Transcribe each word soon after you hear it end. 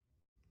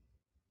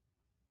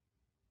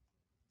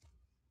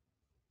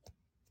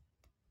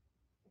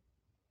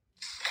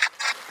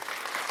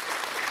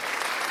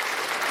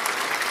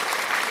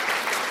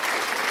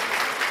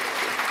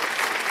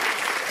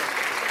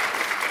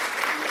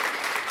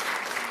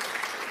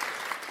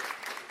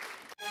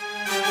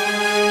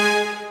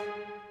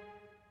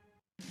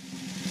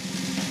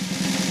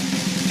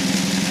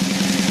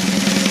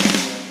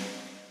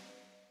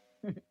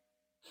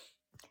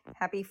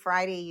Happy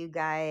Friday, you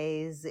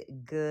guys.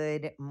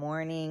 Good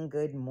morning,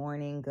 good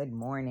morning, good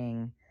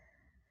morning.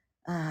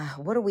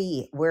 What are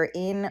we? We're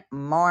in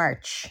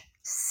March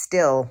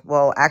still.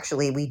 Well,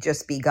 actually, we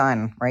just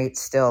begun, right?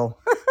 Still.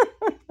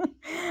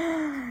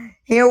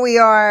 Here we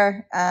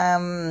are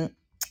at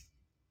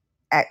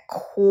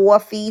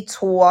Coffee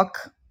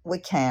Talk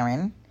with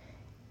Karen.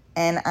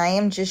 And I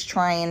am just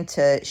trying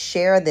to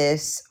share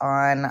this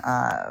on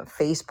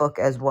Facebook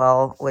as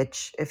well,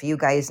 which, if you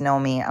guys know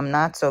me, I'm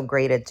not so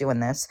great at doing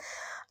this.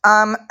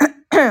 Um,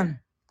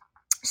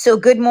 So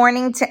good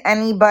morning to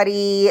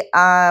anybody.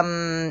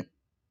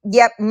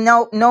 Yep,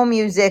 no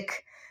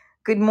music.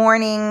 Good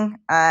morning.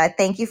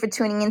 Thank you for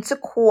tuning into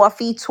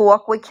Coffee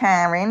Talk with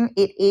Karen.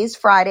 It is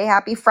Friday.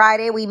 Happy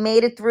Friday. We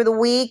made it through the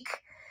week.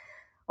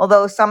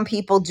 Although some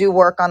people do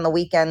work on the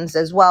weekends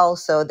as well,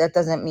 so that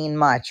doesn't mean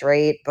much,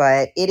 right?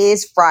 But it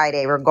is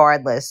Friday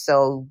regardless.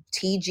 So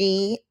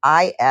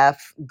TGIF,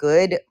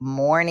 good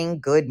morning,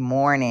 good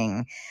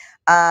morning.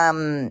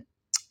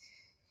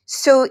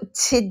 So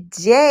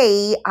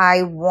today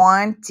I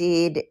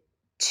wanted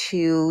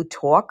to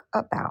talk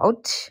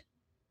about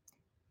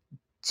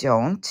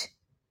don't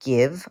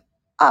give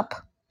up.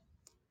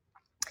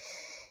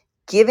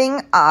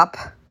 Giving up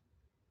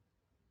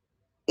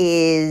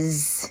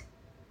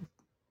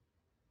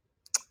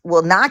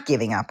not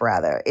giving up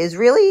rather, is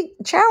really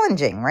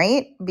challenging,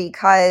 right?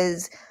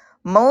 Because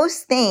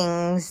most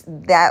things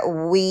that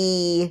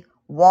we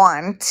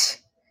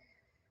want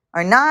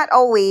are not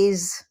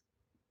always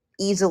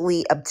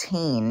easily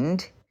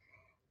obtained.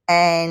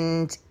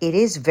 And it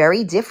is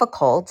very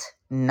difficult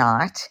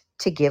not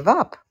to give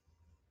up.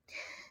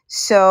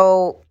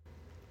 So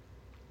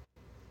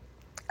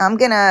I'm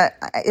gonna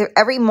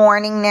every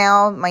morning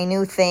now, my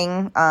new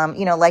thing,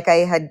 like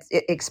I had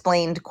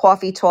explained,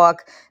 Coffee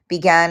Talk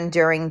began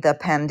during the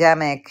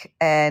pandemic,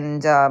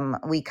 and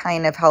we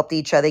kind of helped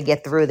each other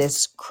get through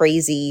this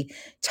crazy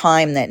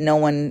time that no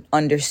one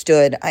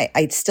understood.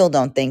 I still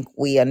don't think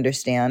we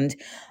understand.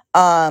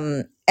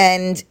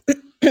 And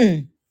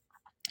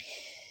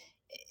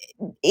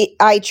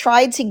I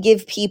tried to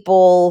give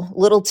people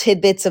little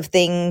tidbits of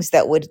things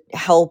that would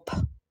help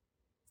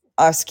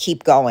us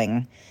keep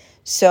going.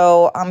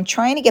 So I'm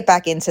trying to get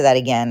back into that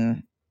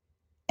again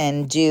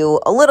and do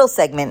a little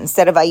segment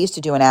instead of, I used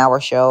to do an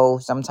hour show,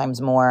 sometimes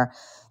more.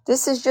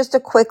 This is just a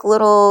quick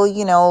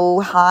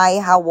little, hi,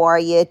 how are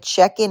you?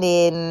 Checking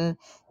in,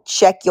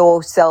 check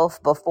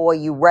yourself before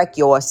you wreck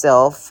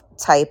yourself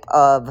type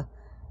of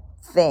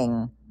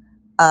thing.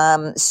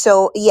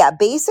 So yeah,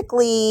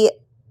 basically,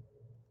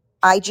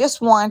 I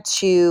just want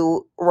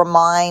to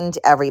remind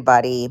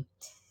everybody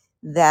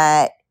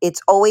that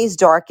it's always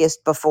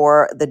darkest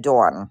before the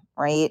dawn,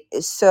 right?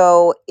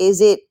 So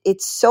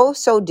it's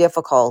so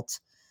difficult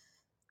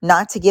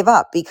not to give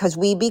up because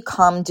we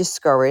become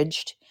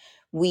discouraged.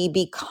 We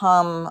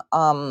become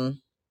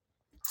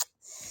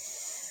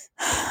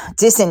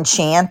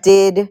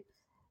disenchanted,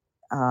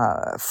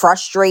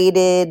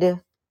 frustrated.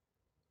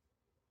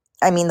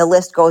 I mean, the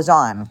list goes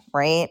on,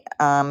 right?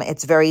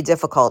 It's very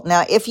difficult.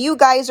 Now, if you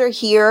guys are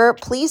here,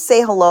 please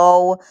say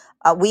hello.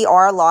 We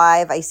are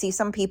live. I see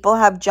some people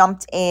have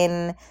jumped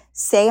in.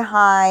 Say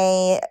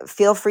hi.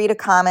 Feel free to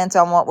comment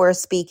on what we're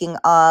speaking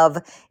of.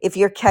 If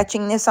you're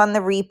catching this on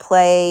the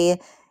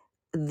replay,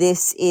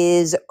 this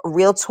is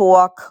Real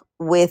Talk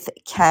with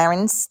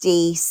Karen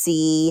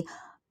Stacy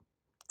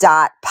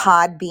 .podbean.com.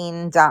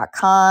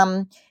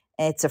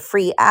 It's a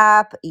free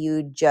app.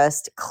 You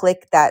just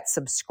click that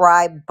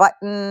subscribe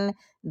button.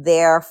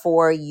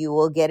 Therefore, you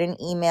will get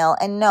an email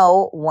and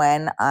know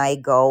when I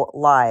go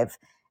live.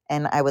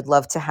 And I would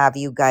love to have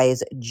you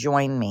guys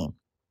join me.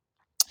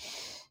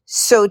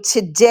 So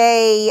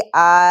today,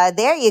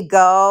 there you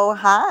go.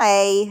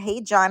 Hi.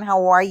 Hey, John,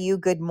 how are you?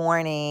 Good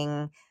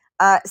morning.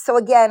 So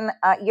again,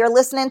 you're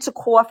listening to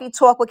Coffee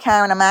Talk with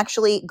Karen. I'm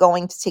actually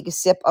going to take a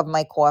sip of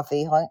my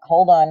coffee.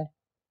 Hold on.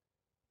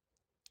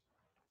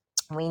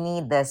 We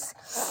need this.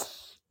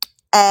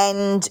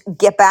 And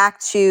get back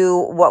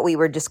to what we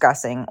were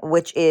discussing,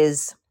 which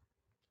is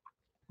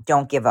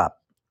don't give up.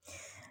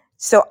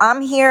 So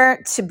I'm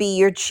here to be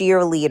your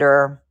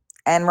cheerleader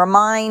and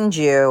remind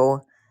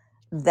you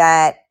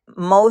that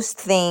most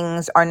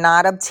things are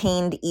not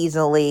obtained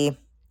easily.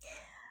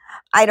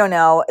 I don't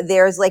know.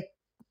 There's like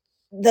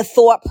the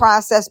thought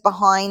process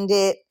behind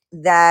it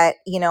that,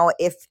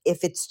 if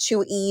it's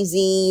too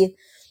easy,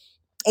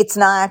 it's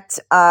not,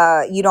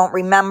 you don't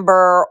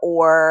remember,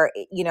 or,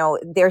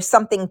 there's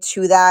something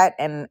to that.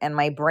 And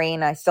my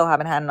brain, I still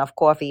haven't had enough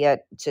coffee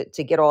yet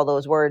to get all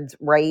those words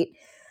right.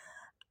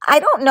 I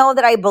don't know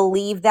that I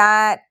believe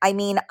that. I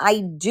mean,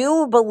 I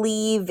do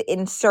believe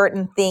in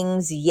certain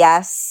things.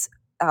 Yes.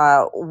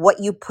 What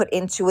you put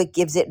into it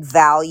gives it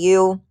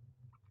value.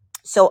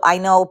 So I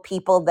know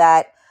people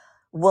that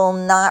will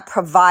not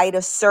provide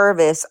a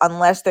service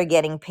unless they're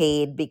getting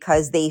paid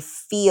because they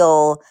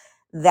feel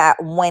that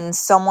when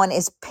someone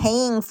is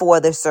paying for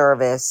the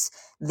service,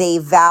 they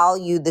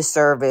value the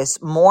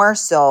service more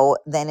so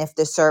than if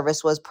the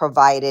service was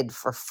provided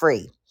for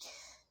free.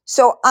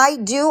 So I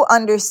do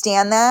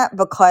understand that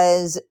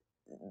because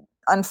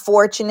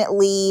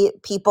unfortunately,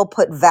 people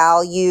put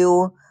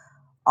value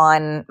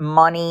on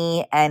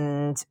money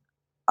and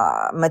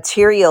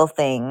material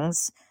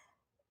things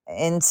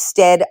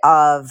instead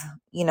of,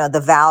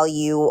 the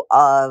value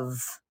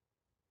of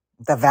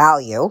the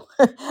value.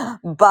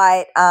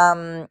 But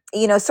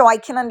so I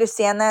can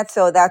understand that.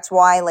 So that's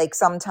why, like,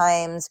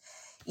 sometimes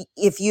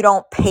if you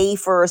don't pay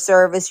for a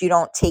service, you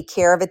don't take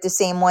care of it the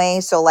same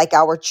way. So like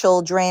our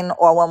children,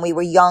 or when we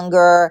were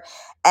younger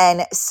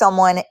and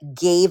someone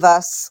gave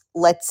us,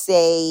 let's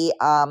say,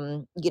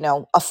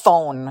 a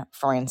phone,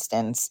 for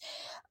instance,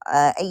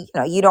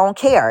 you don't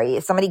care.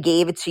 If somebody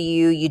gave it to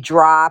you, you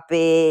drop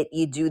it,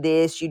 you do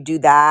this, you do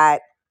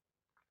that.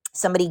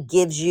 Somebody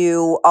gives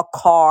you a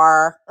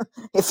car,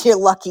 if you're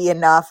lucky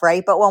enough,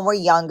 right? But when we're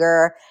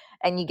younger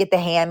and you get the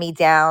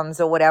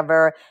hand-me-downs or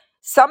whatever,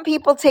 some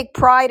people take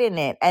pride in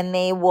it and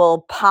they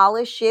will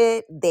polish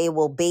it, they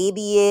will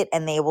baby it,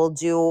 and they will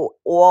do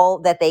all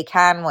that they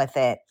can with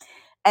it.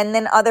 And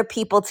then other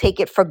people take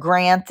it for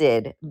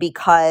granted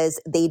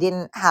because they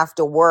didn't have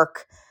to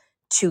work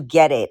to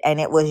get it and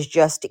it was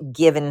just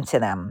given to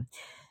them.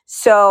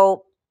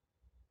 So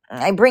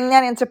I bring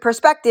that into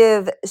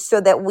perspective so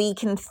that we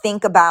can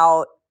think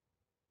about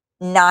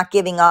not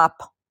giving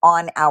up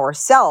on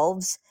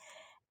ourselves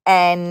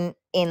and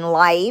in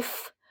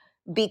life,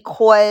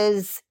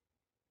 because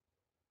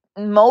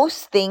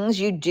most things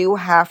you do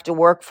have to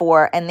work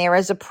for, and there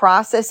is a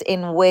process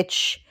in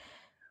which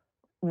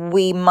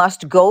we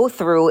must go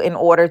through in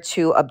order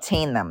to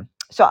obtain them.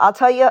 So I'll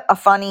tell you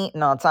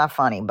no, it's not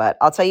funny, but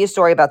I'll tell you a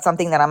story about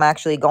something that I'm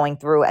actually going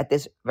through at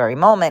this very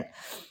moment.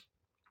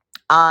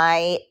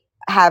 I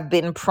have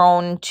been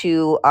prone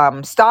to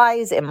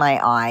styes in my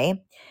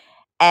eye.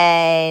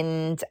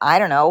 And I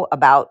don't know,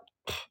 about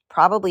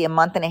probably a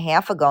month and a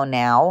half ago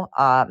now,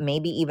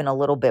 maybe even a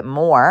little bit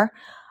more,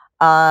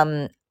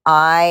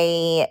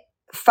 I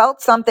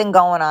felt something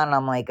going on. And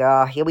I'm like,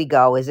 oh, here we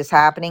go. Is this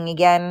happening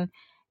again?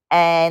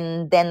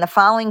 And then the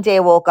following day I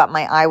woke up,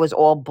 my eye was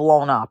all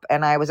blown up.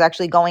 And I was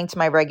actually going to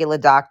my regular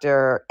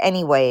doctor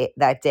anyway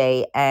that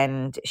day.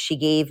 And she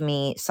gave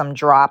me some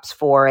drops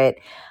for it.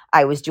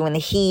 I was doing the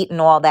heat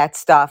and all that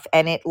stuff.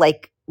 And it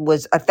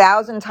was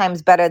 1,000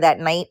 times better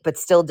that night, but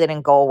still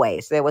didn't go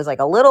away. So there was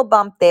like a little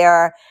bump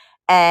there.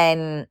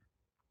 And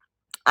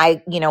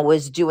I,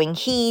 was doing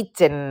heat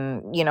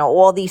and,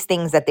 all these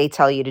things that they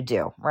tell you to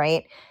do,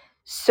 right?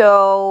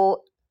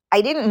 So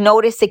I didn't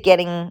notice it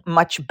getting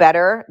much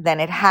better than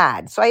it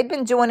had. So I had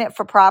been doing it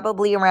for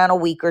probably around a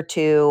week or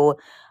two,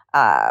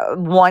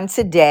 once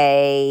a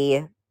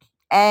day.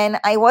 And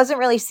I wasn't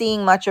really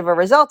seeing much of a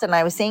result. And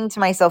I was saying to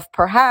myself,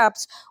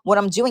 perhaps what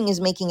I'm doing is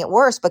making it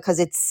worse because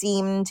it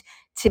seemed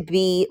to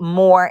be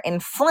more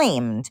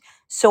inflamed.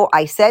 So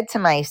I said to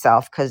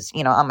myself, because,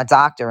 I'm a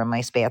doctor in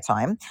my spare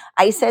time,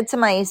 I said to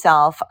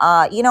myself,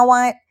 you know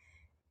what?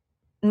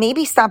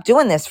 Maybe stop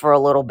doing this for a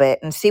little bit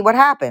and see what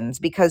happens,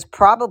 because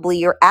probably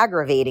you're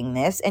aggravating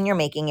this and you're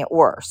making it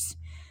worse.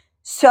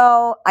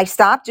 So I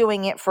stopped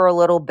doing it for a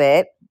little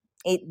bit.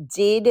 It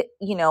did,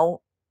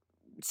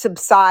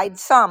 subside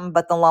some,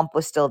 but the lump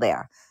was still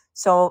there.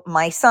 So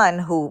my son,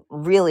 who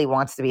really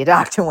wants to be a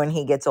doctor when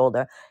he gets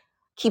older,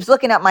 keeps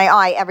looking at my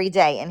eye every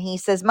day. And he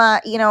says, Ma,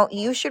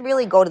 you should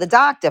really go to the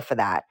doctor for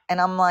that. And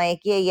I'm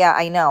like, yeah,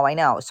 I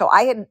know. So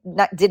I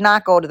did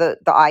not go to the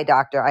eye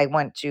doctor. I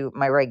went to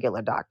my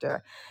regular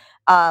doctor.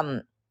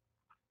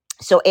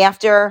 So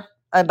after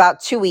about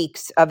 2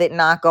 weeks of it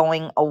not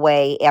going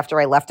away, after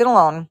I left it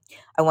alone,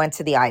 I went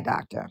to the eye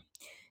doctor.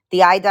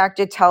 The eye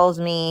doctor tells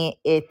me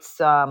it's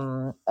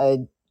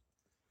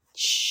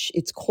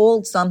it's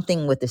called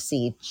something with a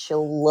C,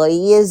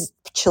 Chiliazin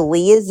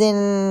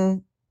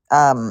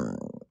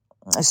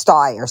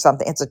sty or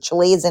something. It's a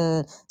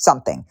Chiliazin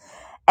something.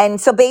 And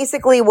so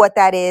basically what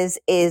that is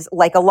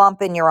like a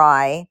lump in your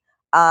eye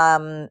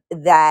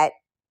that,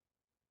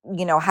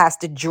 has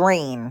to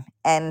drain.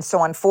 And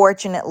so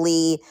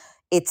unfortunately,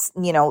 it's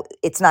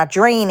not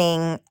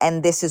draining,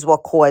 and this is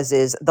what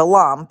causes the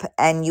lump.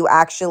 And you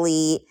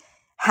actually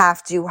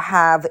have to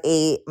have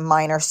a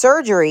minor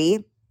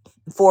surgery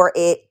for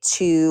it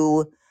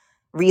to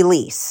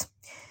release.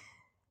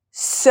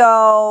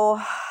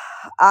 So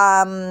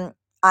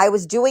I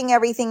was doing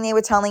everything they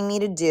were telling me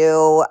to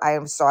do.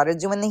 I started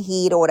doing the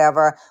heat or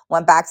whatever,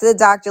 went back to the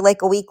doctor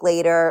like a week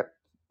later.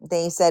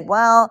 They said,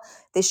 well,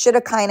 this should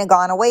have kind of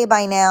gone away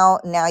by now.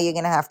 Now you're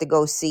going to have to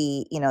go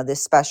see,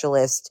 this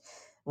specialist,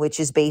 which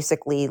is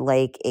basically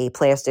like a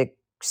plastic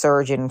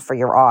surgeon for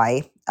your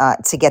eye,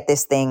 to get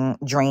this thing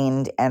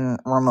drained and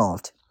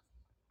removed.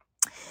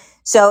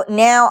 So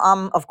now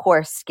I'm, of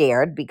course,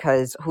 scared,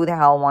 because who the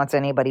hell wants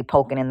anybody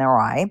poking in their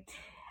eye?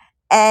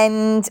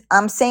 And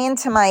I'm saying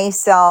to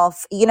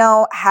myself,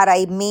 had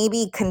I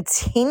maybe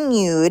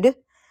continued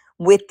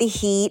with the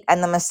heat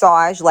and the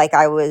massage like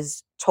I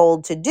was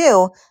told to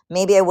do,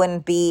 maybe I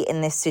wouldn't be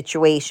in this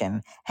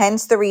situation.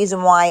 Hence the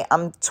reason why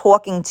I'm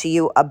talking to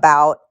you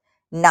about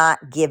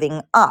not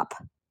giving up.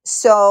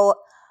 So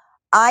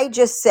I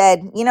just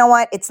said, you know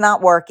what? It's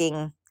not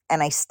working.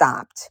 And I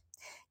stopped.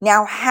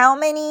 Now, how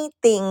many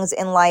things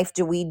in life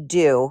do we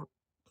do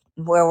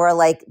where we're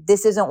like,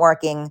 this isn't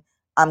working,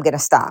 I'm going to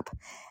stop.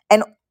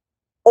 And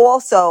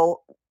also,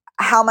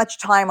 how much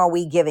time are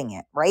we giving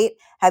it, right?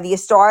 Have you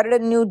started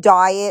a new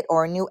diet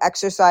or a new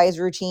exercise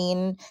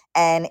routine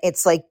and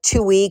it's like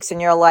 2 weeks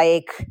and you're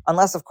like,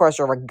 unless of course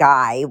you're a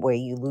guy where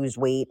you lose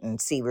weight and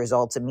see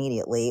results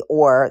immediately,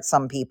 or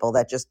some people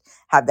that just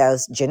have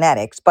those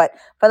genetics. But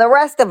for the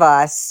rest of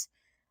us,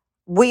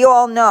 we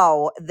all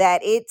know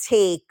that it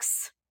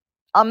takes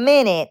a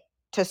minute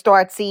to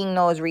start seeing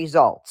those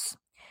results.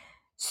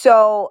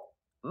 So,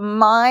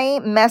 my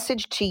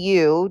message to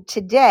you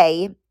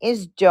today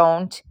is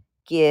don't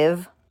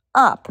give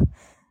up,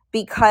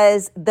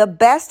 because the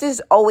best is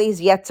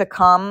always yet to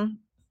come.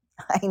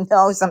 I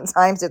know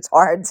sometimes it's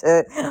hard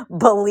to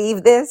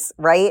believe this,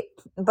 right?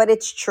 But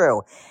it's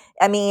true.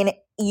 I mean,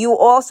 you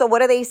also, what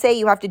do they say?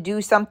 You have to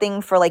do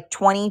something for like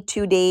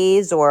 22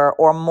 days or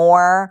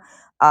more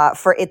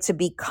for it to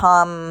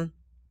become,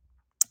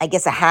 I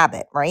guess, a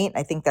habit, right?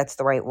 I think that's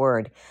the right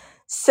word.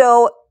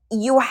 So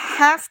you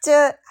have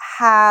to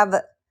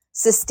have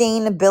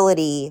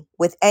sustainability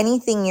with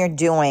anything you're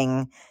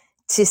doing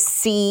to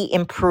see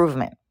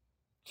improvement.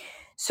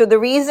 So the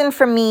reason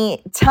for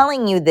me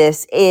telling you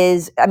this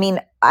is, I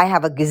mean, I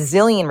have a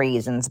gazillion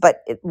reasons,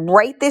 but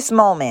right this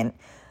moment,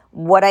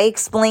 what I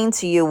explained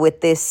to you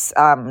with this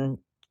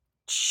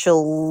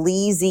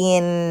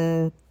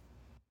Chalesian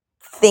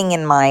thing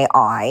in my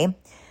eye,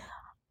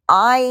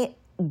 I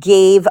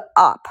gave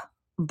up.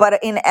 But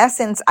in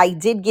essence, I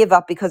did give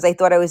up because I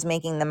thought I was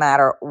making the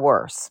matter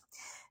worse.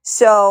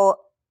 So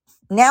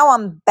now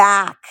I'm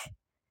back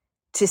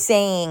to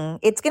saying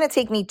it's going to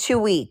take me 2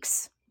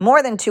 weeks,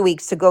 more than 2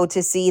 weeks, to go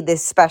to see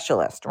this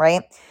specialist,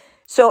 right?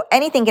 So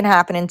anything can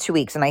happen in 2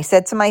 weeks. And I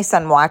said to my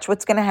son, watch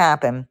what's going to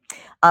happen.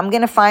 I'm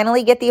going to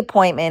finally get the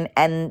appointment.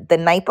 And the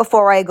night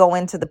before I go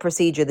into the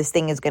procedure, this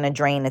thing is going to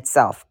drain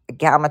itself.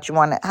 How much you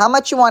want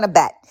to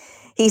bet?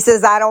 He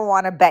says, I don't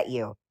want to bet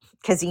you,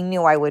 because he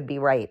knew I would be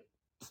right.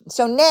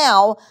 So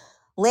now,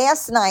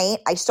 last night,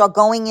 I start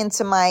going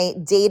into my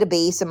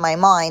database in my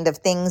mind of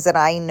things that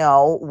I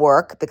know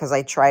work, because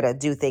I try to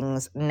do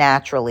things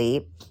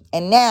naturally.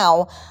 And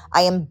now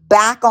I am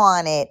back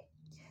on it,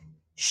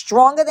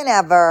 stronger than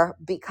ever,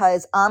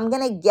 because I'm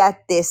going to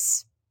get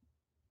this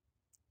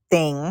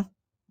thing.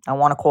 I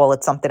want to call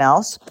it something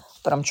else,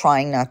 but I'm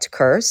trying not to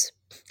curse.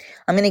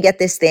 I'm going to get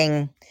this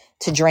thing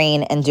to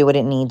drain and do what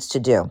it needs to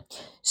do.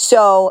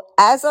 So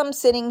as I'm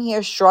sitting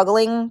here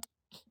struggling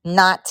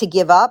not to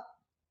give up,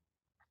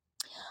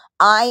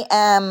 I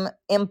am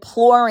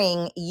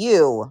imploring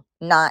you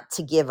not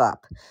to give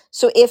up.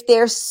 So if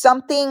there's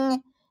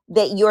something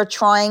that you're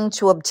trying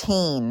to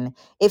obtain,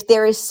 if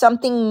there is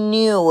something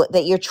new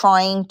that you're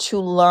trying to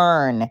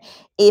learn,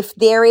 if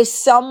there is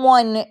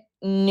someone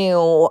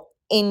new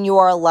in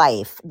your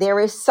life, there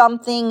is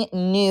something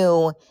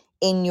new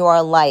in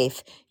your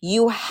life,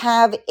 you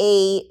have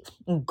a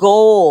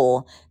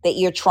goal that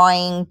you're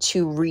trying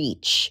to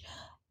reach,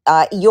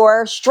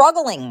 you're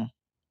struggling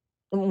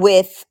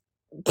with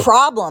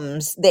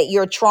problems that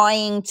you're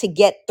trying to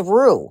get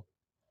through,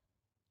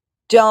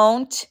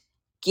 don't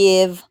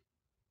give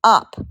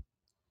up.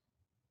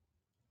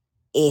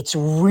 It's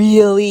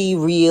really,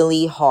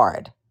 really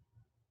hard.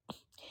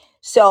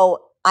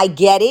 So I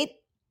get it,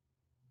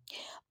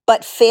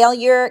 but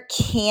failure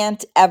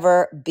can't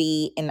ever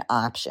be an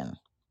option.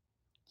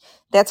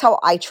 That's how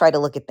I try to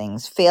look at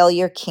things.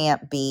 Failure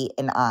can't be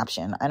an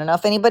option. I don't know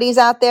if anybody's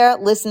out there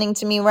listening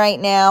to me right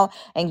now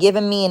and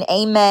giving me an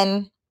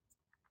amen,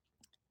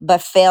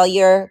 but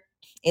failure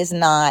is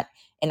not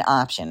an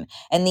option.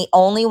 And the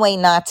only way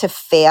not to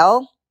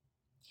fail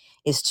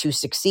is to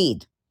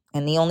succeed.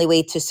 And the only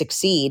way to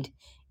succeed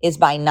is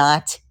by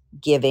not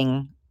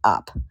giving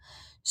up.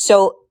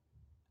 So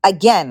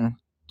again,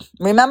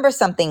 remember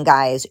something,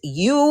 guys.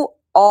 You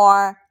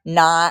are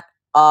not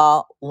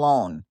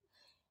alone.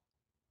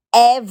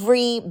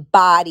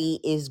 Everybody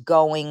is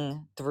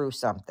going through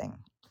something.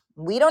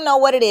 We don't know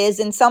what it is.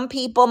 And some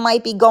people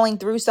might be going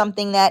through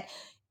something that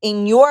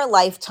in your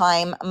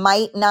lifetime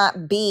might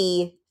not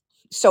be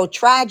so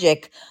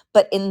tragic,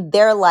 but in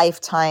their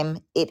lifetime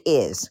it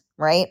is,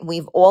 right?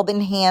 We've all been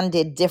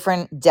handed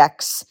different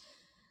decks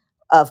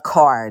of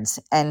cards,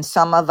 and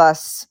some of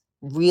us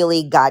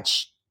really got,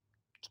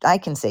 I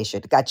can say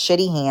shit, got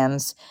shitty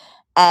hands,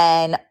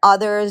 and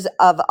others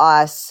of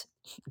us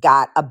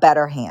got a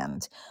better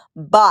hand.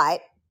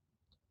 But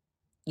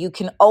you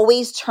can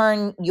always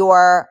turn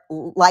your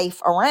life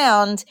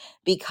around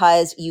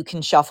because you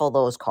can shuffle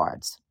those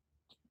cards.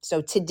 So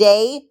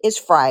today is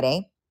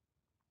Friday.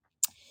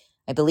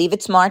 I believe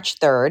it's March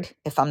 3rd,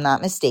 if I'm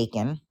not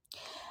mistaken.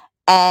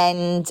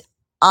 And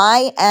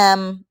I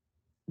am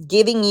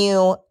giving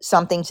you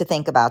something to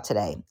think about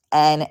today.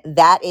 And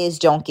that is,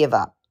 don't give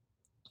up.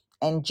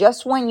 And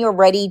just when you're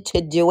ready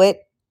to do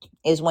it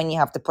is when you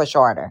have to push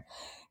harder.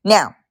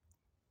 Now,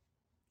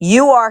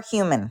 you are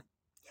human.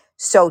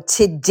 So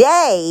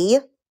today,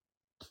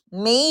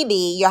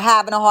 maybe you're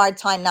having a hard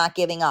time not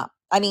giving up.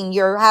 I mean,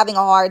 you're having a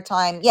hard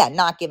time,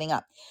 not giving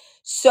up.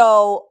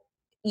 So,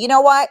 you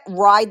know what?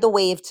 Ride the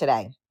wave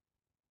today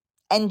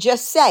and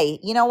just say,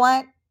 you know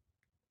what?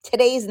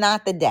 Today's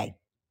not the day.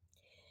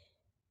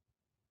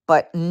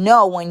 But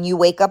know when you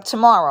wake up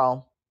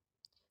tomorrow,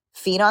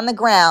 feet on the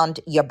ground,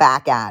 you're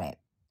back at it.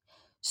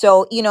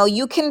 So,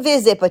 you can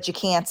visit, but you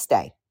can't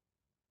stay.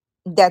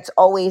 That's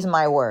always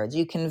my words.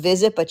 You can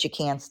visit, but you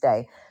can't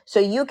stay. So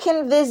you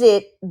can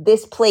visit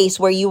this place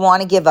where you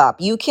want to give up.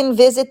 You can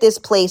visit this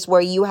place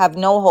where you have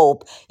no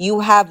hope, you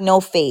have no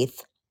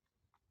faith,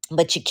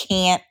 but you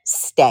can't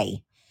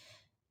stay.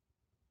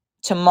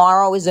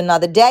 Tomorrow is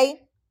another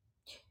day.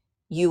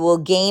 You will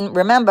gain,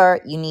 remember,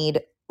 you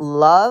need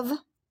love,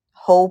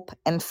 hope,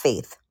 and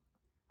faith.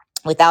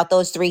 Without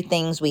those three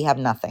things, we have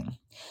nothing.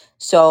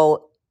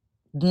 So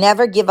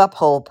never give up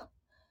hope.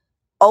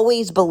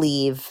 Always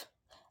believe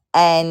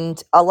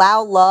and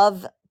allow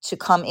love to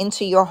come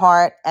into your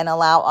heart and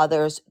allow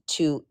others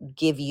to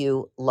give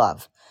you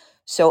love.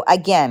 So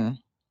again,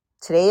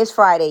 today is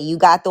Friday. You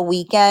got the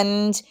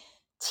weekend,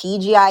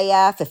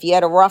 TGIF. If you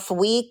had a rough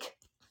week,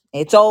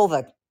 it's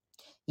over.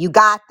 You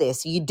got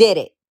this. You did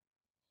it.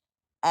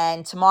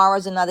 And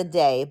tomorrow's another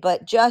day,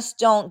 but just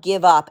don't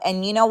give up.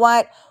 And you know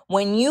what?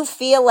 When you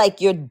feel like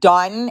you're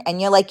done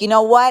and you're like, you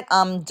know what?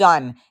 I'm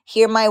done.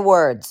 Hear my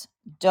words.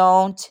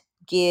 Don't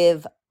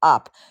give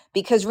up.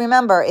 Because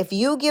remember, if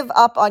you give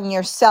up on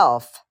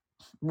yourself,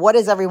 what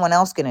is everyone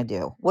else going to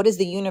do? What is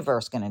the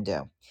universe going to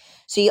do?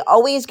 So you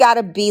always got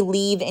to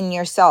believe in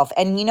yourself.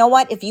 And you know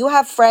what? If you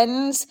have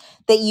friends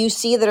that you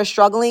see that are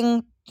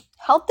struggling,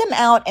 help them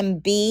out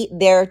and be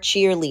their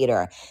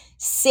cheerleader.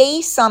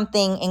 Say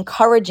something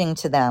encouraging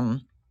to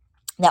them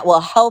that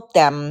will help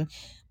them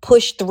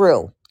push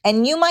through.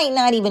 And you might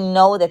not even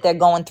know that they're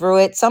going through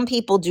it. Some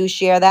people do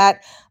share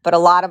that, but a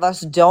lot of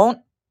us don't.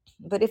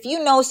 But if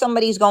you know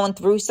somebody's going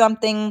through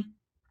something,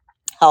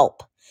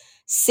 help.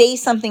 Say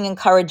something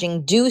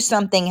encouraging, do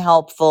something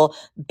helpful,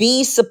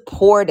 be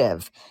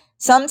supportive.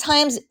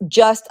 Sometimes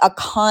just a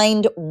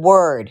kind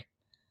word.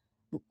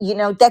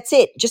 That's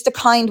it. Just a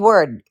kind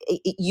word.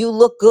 You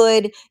look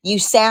good. You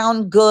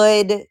sound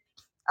good.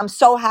 I'm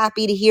so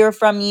happy to hear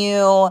from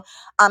you.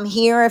 I'm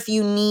here if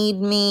you need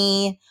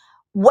me.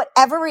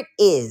 Whatever it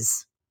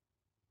is,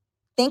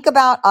 think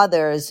about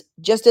others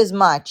just as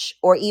much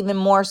or even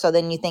more so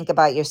than you think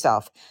about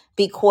yourself,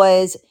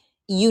 because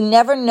you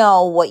never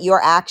know what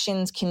your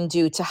actions can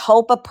do to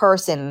help a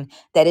person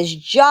that is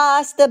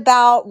just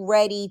about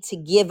ready to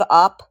give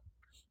up,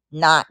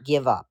 not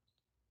give up.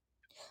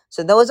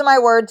 So those are my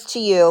words to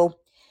you.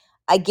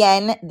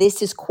 Again,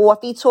 this is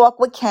Coffee Talk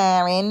with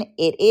Karen.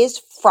 It is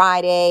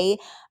Friday.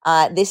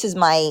 This is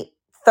my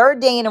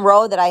third day in a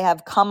row that I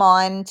have come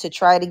on to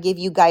try to give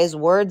you guys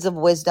words of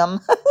wisdom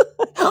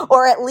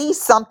or at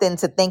least something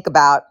to think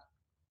about,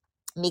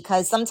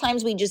 because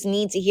sometimes we just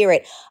need to hear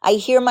it. I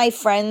hear my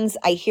friends,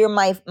 I hear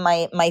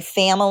my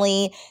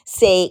family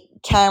say,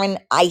 Karen,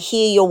 I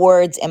hear your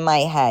words in my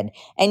head.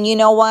 And you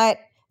know what?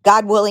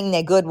 God willing,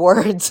 they're good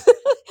words.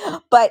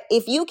 But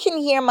if you can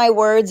hear my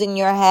words in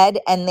your head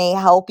and they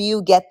help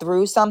you get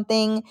through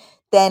something,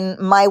 then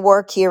my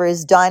work here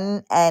is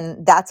done.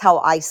 And that's how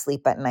I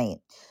sleep at night.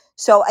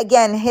 So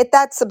again, hit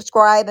that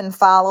subscribe and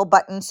follow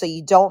button so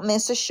you don't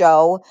miss a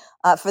show.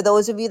 For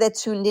those of you that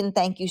tuned in,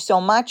 thank you so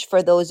much.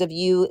 For those of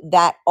you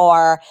that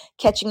are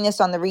catching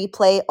this on the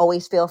replay,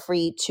 always feel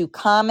free to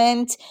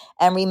comment.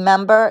 And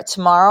remember,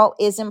 tomorrow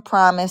isn't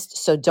promised,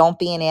 so don't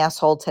be an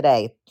asshole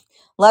today.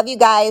 Love you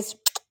guys.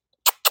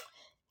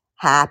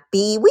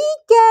 Happy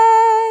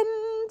weekend.